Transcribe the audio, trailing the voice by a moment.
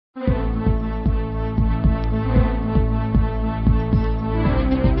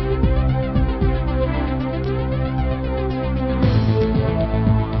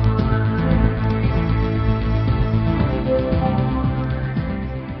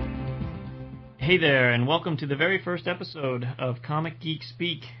Hey there, and welcome to the very first episode of Comic Geek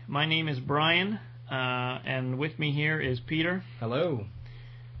Speak. My name is Brian, and with me here is Peter. Hello.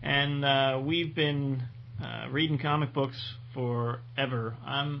 And we've been reading comic books forever.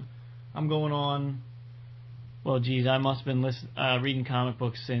 I'm going on. Well, geez, I must have been reading comic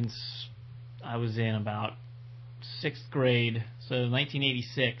books since I was in about 6th grade, so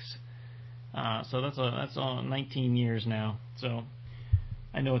 1986. So that's 19 years now. So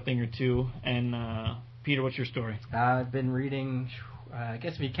I know a thing or two. And Peter, what's your story? I've been reading, I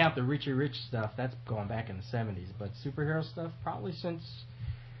guess if you count the Richie Rich stuff, that's going back in the 70s. But superhero stuff, probably since,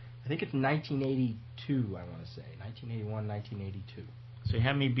 I think it's 1982, I want to say. 1981, 1982. So you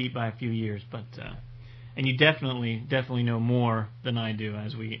have me beat by a few years, but and you definitely know more than I do,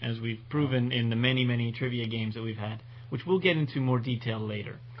 as we've proven in the many trivia games that we've had, which we'll get into more detail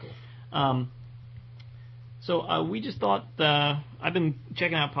later. Cool. So we just thought, I've been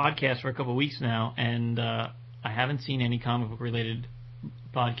checking out podcasts for a couple of weeks now, and I haven't seen any comic book related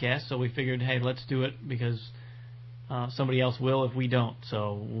podcasts, so we figured, hey, let's do it because somebody else will if we don't.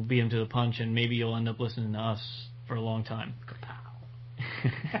 So we'll beat them to the punch, and maybe you'll end up listening to us for a long time.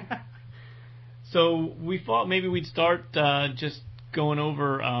 So we thought maybe we'd start just going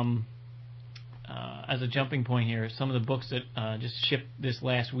over, as a jumping point here, some of the books that just shipped this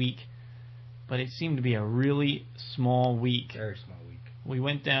last week. But it seemed to be a really small week. Very small week. We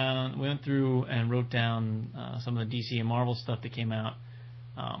went through and wrote down some of the DC and Marvel stuff that came out.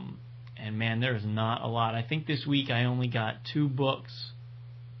 And man, there is not a lot. I think this week I only got 2 books.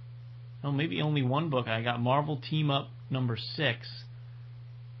 No, maybe only 1 book. I got Marvel Team Up number 6,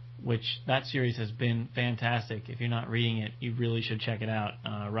 which that series has been fantastic. If you're not reading it, you really should check it out.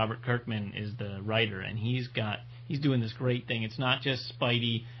 Robert Kirkman is the writer, and he's doing this great thing. It's not just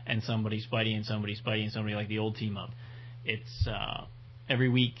Spidey and somebody, Spidey and somebody, Spidey and somebody like the old Team Up. It's every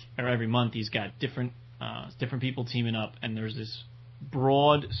week or every month he's got different people teaming up, and there's this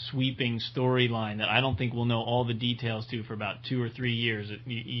broad, sweeping storyline that I don't think we'll know all the details to for about 2 or 3 years.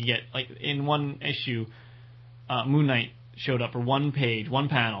 You get, like, in one issue, Moon Knight showed up for 1 page, 1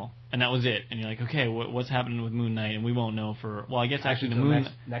 panel, and that was it. And you're like, okay, what's happening with Moon Knight? And we won't know for, well, I guess actually the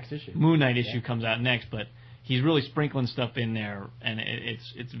next issue. Moon Knight issue comes out next, but he's really sprinkling stuff in there, and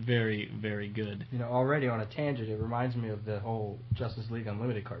it's very, very good. You know, already on a tangent, it reminds me of the whole Justice League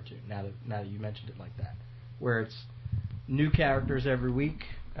Unlimited cartoon, now that you mentioned it like that, where it's new characters every week,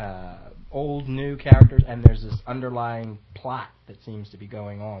 old, new characters, and there's this underlying plot that seems to be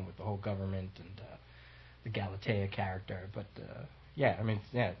going on with the whole government and the Galatea character. But,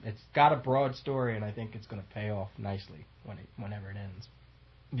 it's got a broad story, and I think it's going to pay off nicely whenever it ends.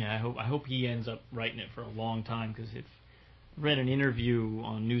 Yeah, I hope he ends up writing it for a long time, because I read an interview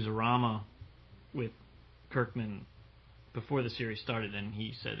on Newsarama with Kirkman before the series started, and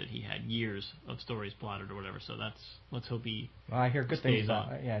he said that he had years of stories plotted or whatever. So let's hope he. Well, I hear good things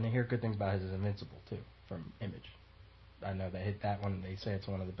on. and I hear good things about his Invincible too from Image. I know they hit that one. They say it's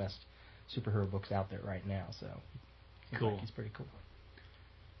one of the best superhero books out there right now. So cool. Like he's pretty cool.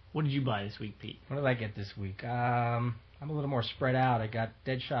 What did you buy this week, Pete? What did I get this week? I'm a little more spread out. I got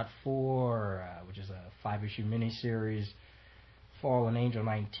Deadshot 4, which is a 5-issue miniseries. Fallen Angel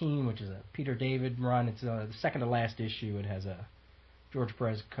 19, which is a Peter David run. It's the second to last issue. It has a George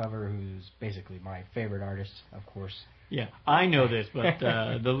Perez cover, who's basically my favorite artist, of course. Yeah, I know this, but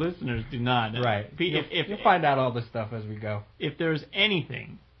the listeners do not. Right. Pete, you'll find out all this stuff as we go. If there's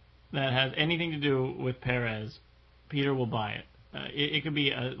anything that has anything to do with Perez, Peter will buy it. It could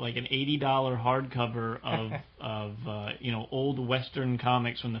be like an $80 hardcover of old Western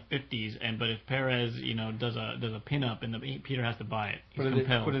comics from the 50s, but if Perez does a pinup, Peter has to buy it. He's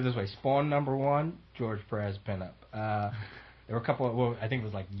compelled. Put it this way: Spawn #1, George Perez pinup. There were a couple of, I think it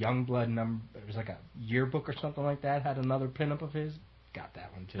was like Youngblood it was like a yearbook or something like that, had another pinup of his. Got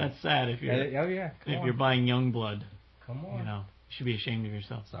that one too. That's sad if you're buying Youngblood. Come on. You should be ashamed of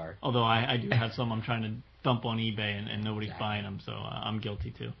yourself. Sorry. Although I do have some I'm trying to dump on eBay and nobody's buying them, so I'm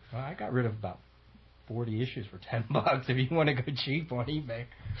guilty too. Well, I got rid of about 40 issues for $10 if you want to go cheap on eBay.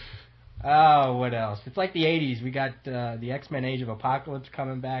 Oh, what else? It's like the 80s. We got the X-Men Age of Apocalypse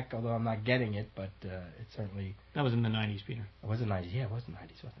coming back, although I'm not getting it, but it certainly... That was in the 90s, Peter. It was the 90s. Yeah, it was the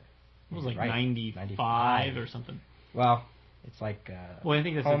 90s, wasn't it? It was like 95 or something. Well, it's like I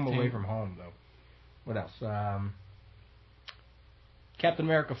think that's Home Away from Home, though. What else? Captain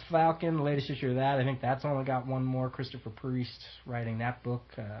America Falcon, the latest issue of that. I think that's only got one more. Christopher Priest writing that book.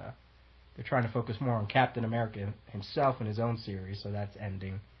 They're trying to focus more on Captain America himself in his own series, so that's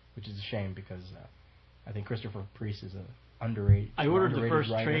ending, which is a shame because I think Christopher Priest is an underrated. I ordered the first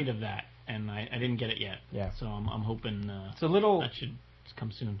writer. trade of that, and I didn't get it yet. Yeah. So I'm hoping it's a little, that should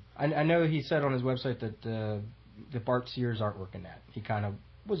come soon. I know he said on his website that the Bart Sears artwork in that, he kind of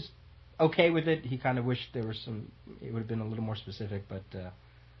was okay with it. He kind of wished there was it would have been a little more specific, but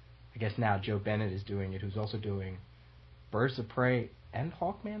I guess now Joe Bennett is doing it, who's also doing Birds of Prey and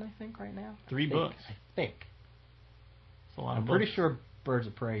Hawkman, I think, right now. 3 books. I think. It's a lot I'm of books. pretty sure Birds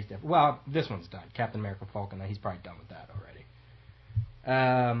of Prey is definitely... Well, this one's done. Captain America Falcon, he's probably done with that already.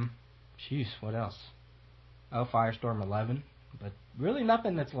 Jeez, what else? Oh, Firestorm 11. But really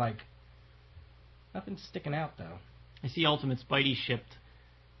nothing that's like... Nothing sticking out, though. I see Ultimate Spidey shipped.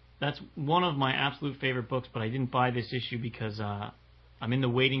 That's one of my absolute favorite books, but I didn't buy this issue because I'm in the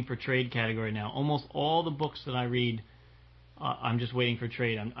waiting for trade category now. Almost all the books that I read, I'm just waiting for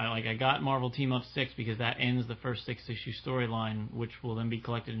trade. I got Marvel Team Up 6 because that ends the first 6-issue storyline, which will then be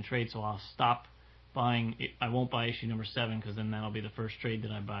collected in trade, so I'll stop buying it. I won't buy issue number 7 because then that'll be the first trade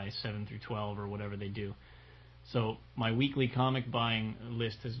that I buy, 7 through 12 or whatever they do. So my weekly comic buying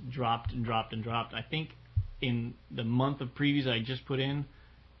list has dropped and dropped and dropped. I think in the month of previews I just put in,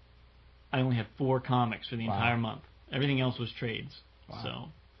 I only had 4 comics for the entire month. Everything else was trades. Wow.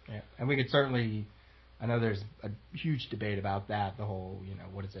 So, yeah. And we could certainly... I know there's a huge debate about that, the whole,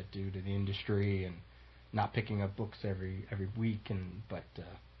 what does that do to the industry and not picking up books every week, but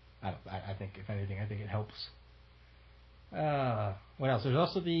I think, if anything, I think it helps. What else? There's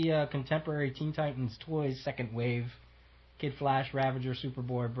also the contemporary Teen Titans Toys Second Wave, Kid Flash, Ravager,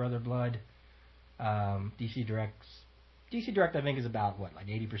 Superboy, Brother Blood, DC Direct, I think, is about, like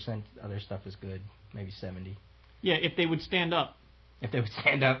 80%. Other stuff is good, maybe 70. Yeah, if they would stand up. If they would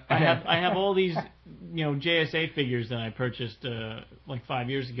stand up. I have all these, JSA figures that I purchased like 5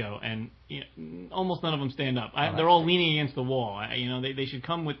 years ago, and almost none of them stand up. They're all leaning against the wall. They should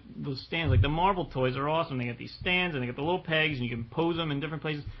come with those stands. Like the Marvel toys are awesome. They got these stands and they got the little pegs, and you can pose them in different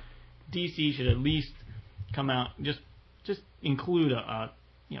places. DC should at least come out just include a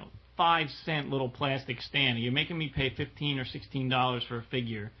 5-cent little plastic stand. You're making me pay $15 or $16 for a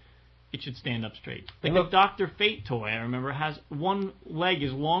figure. It should stand up straight. Like the Dr. Fate toy, I remember, has one leg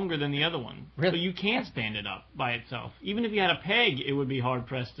is longer than the other one. Really? So you can't stand it up by itself. Even if you had a peg, it would be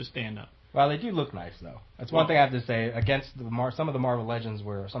hard-pressed to stand up. Well, they do look nice, though. That's one thing I have to say. Against some of the Marvel Legends,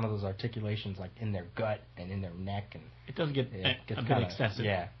 where some of those articulations, like in their gut and in their neck, and it does get a bit excessive.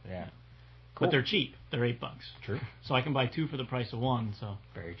 Yeah. Cool. But they're cheap. They're $8. True. So I can buy 2 for the price of 1. So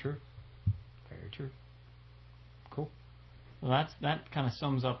very true. Very true. Cool. Well, that kind of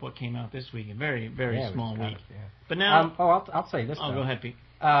sums up what came out this week. A very, very small week. Yeah. But now... I'll say this, go ahead, Pete.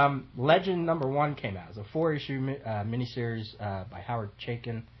 Legend number 1 came out. It's a 4-issue miniseries by Howard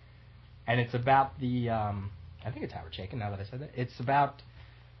Chaykin. And it's about the... I think it's Howard Chaykin, now that I said that. It's about...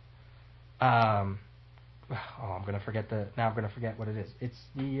 I'm going to forget what it is. It's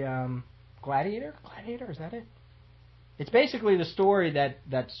the Gladiator? Gladiator, is that it? It's basically the story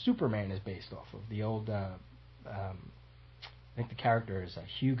that Superman is based off of. The old... I think the character is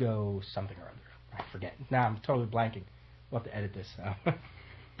Hugo something or other. I forget. Now I'm totally blanking. We'll have to edit this.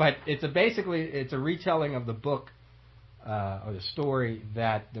 But it's a retelling of the book or the story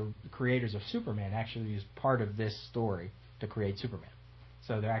that the creators of Superman actually used part of this story to create Superman.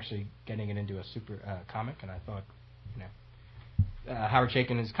 So they're actually getting it into a super comic, and I thought, Howard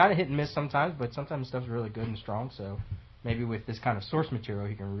Chaykin is kind of hit and miss sometimes, but sometimes stuff's really good and strong. So maybe with this kind of source material,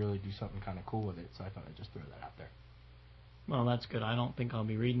 he can really do something kind of cool with it. So I thought I'd just throw that out there. Well, that's good. I don't think I'll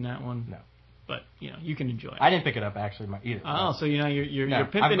be reading that one. No. But, you can enjoy it. I didn't pick it up, actually, either. Oh, so you're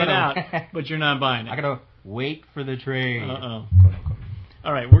pimping it out, but you're not buying it. I got to wait for the trade. Uh-oh.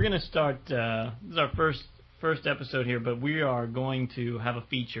 All right, we're going to start, this is our first episode here, but we are going to have a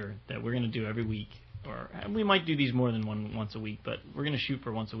feature that we're going to do every week. Or we might do these more than once a week, but we're going to shoot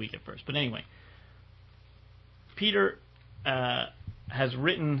for once a week at first. But anyway, Peter has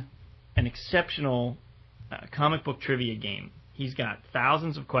written an exceptional comic book trivia game. He's got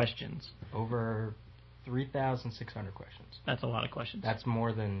thousands of questions. Over 3,600 questions. That's a lot of questions. That's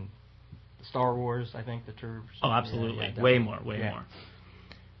more than Star Wars, I think, the trivia. Oh, absolutely. Way more.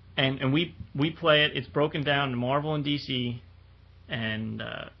 And we play it. It's broken down to Marvel and DC, and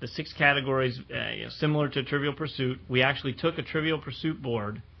the 6 categories, similar to Trivial Pursuit. We actually took a Trivial Pursuit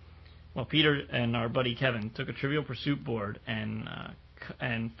board. Well, Peter and our buddy Kevin took a Trivial Pursuit board and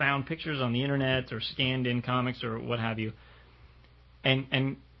found pictures on the internet or scanned in comics or what have you,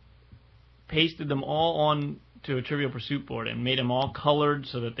 and pasted them all on to a Trivial Pursuit board and made them all colored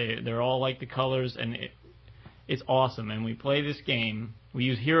so that they're all like the colors, and it's awesome. And we play this game. We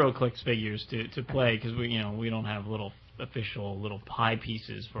use HeroClix figures to play because we don't have little official little pie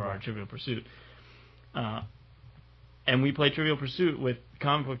pieces for our Trivial Pursuit. And we play Trivial Pursuit with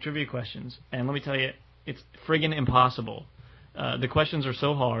comic book trivia questions. And let me tell you, it's friggin' impossible. The questions are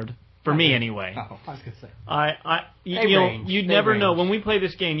so hard. For me, anyway. Oh, I was going to say. You'd never know. When we play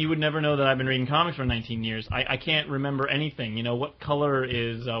this game, you would never know that I've been reading comics for 19 years. I can't remember anything. What color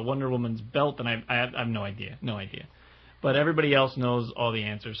is Wonder Woman's belt? And I have no idea. No idea. But everybody else knows all the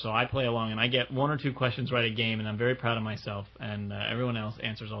answers, so I play along, and I get 1 or 2 questions right a game, and I'm very proud of myself, and everyone else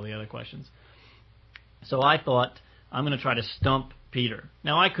answers all the other questions. So I thought, I'm going to try to stump Peter.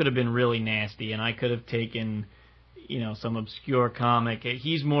 Now, I could have been really nasty, and I could have taken... some obscure comic.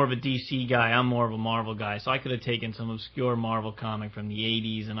 He's more of a DC guy. I'm more of a Marvel guy. So I could have taken some obscure Marvel comic from the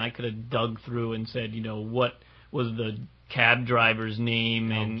 80s, and I could have dug through and said, what was the cab driver's name?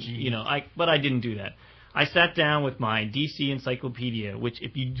 But I didn't do that. I sat down with my DC Encyclopedia, which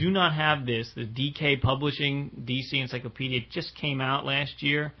if you do not have this, the DK Publishing DC Encyclopedia just came out last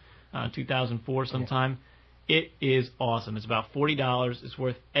year, 2004 sometime. Yeah. It is awesome. It's about $40. It's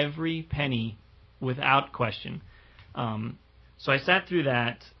worth every penny without question. So I sat through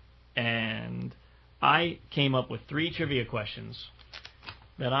that, and I came up with 3 trivia questions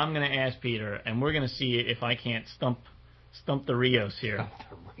that I'm going to ask Peter, and we're going to see if I can't stump the Rios here.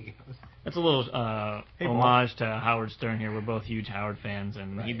 That's a little homage to Howard Stern here. We're both huge Howard fans,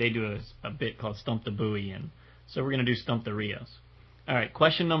 and they do a bit called Stump the Buoy, and so we're going to do Stump the Rios. All right,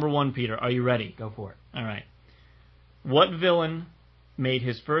 question number 1, Peter. Are you ready? Go for it. All right. What villain made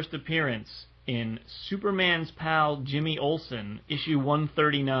his first appearance in Superman's pal Jimmy Olsen, issue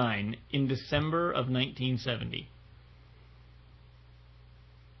 139, in December of 1970?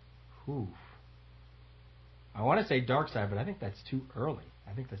 Oof. I want to say Darkseid, but I think that's too early.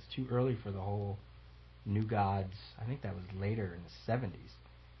 I think that's too early for the whole New Gods. I think that was later in the 70s.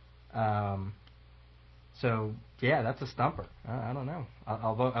 So, yeah, that's a stumper. I don't know.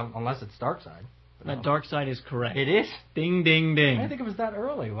 Unless it's Darkseid. That Darkseid is correct. It is? Ding, ding, ding. I didn't think it was that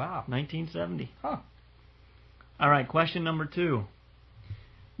early. Wow. 1970. Huh. All right, question number 2.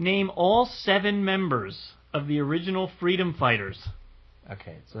 Name all 7 members of the original Freedom Fighters.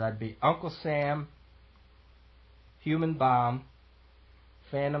 Okay, so that'd be Uncle Sam, Human Bomb,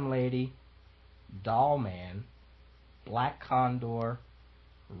 Phantom Lady, Doll Man, Black Condor,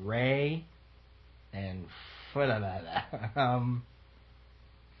 Ray, and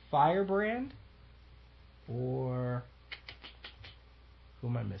Firebrand? Or who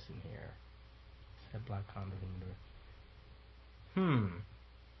am I missing here? Said Black Condor.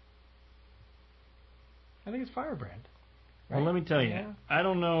 I think it's Firebrand. Right? Well, let me tell you, I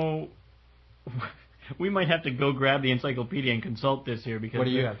don't know. We might have to go grab the encyclopedia and consult this here because what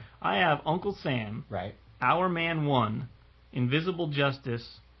do you have? I have Uncle Sam, right? Our Man 1, Invisible Justice,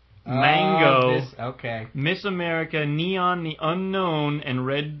 Mango, Miss America, Neon the Unknown, and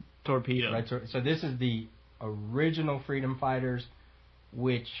Red Torpedo. So this is the original Freedom Fighters,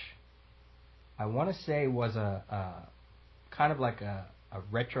 which I want to say was a kind of like a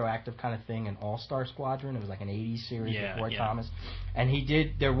retroactive kind of thing, an All-Star Squadron. It was like an 80s series with Roy Thomas. And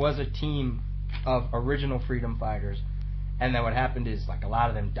there was a team of original Freedom Fighters, and then what happened is like a lot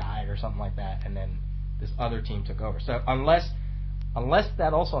of them died or something like that, and then this other team took over. So unless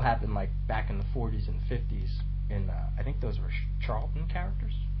that also happened like back in the 40s and 50s, I think those were Charlton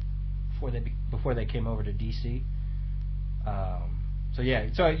characters before they came over to DC. So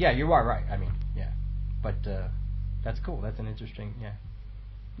yeah, you are right. I mean, but that's cool. That's an interesting,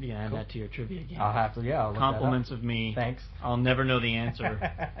 You can add that to your trivia game. I'll have to, I'll look Compliments that up. of me. Thanks. I'll never know the answer.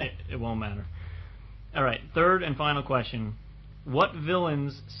 It won't matter. All right, third and final question. What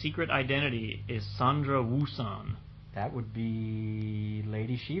villain's secret identity is Sandra Wusan? That would be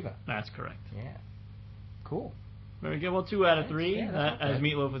Lady Shiva. That's correct. Yeah. Cool. Very good. Well, 2 out of 3. Yeah, as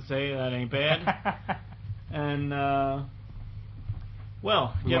Meatloaf would say, that ain't bad. And,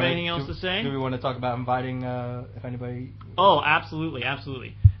 well, do you have anything else to say? Do we want to talk about inviting, if anybody... Oh, absolutely,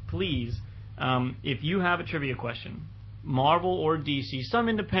 absolutely. Please, if you have a trivia question, Marvel or DC, some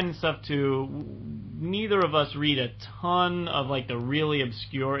independent stuff too. Neither of us read a ton of like the really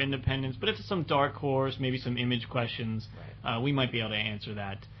obscure independents, but if it's some Dark Horse, maybe some Image questions, we might be able to answer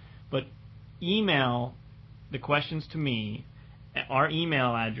that. But email the questions to me. Our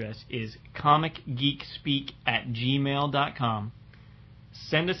email address is comicgeekspeak@gmail.com.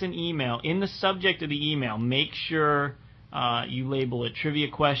 Send us an email. In the subject of the email, make sure you label it trivia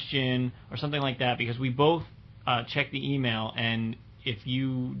question or something like that, because we both check the email, and if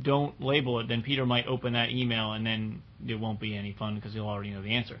you don't label it, then Peter might open that email, and then it won't be any fun because he'll already know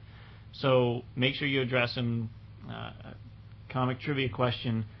the answer. So make sure you address him comic trivia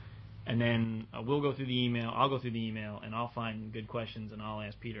question, and then we'll go through the email. I'll go through the email, and I'll find good questions, and I'll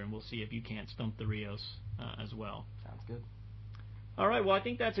ask Peter, and we'll see if you can't stump the Rios as well. Sounds good. All right, well, I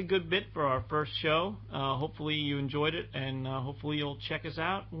think that's a good bit for our first show. Hopefully you enjoyed it, and hopefully you'll check us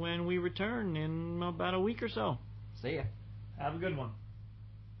out when we return in about a week or so. See ya. Have a good one.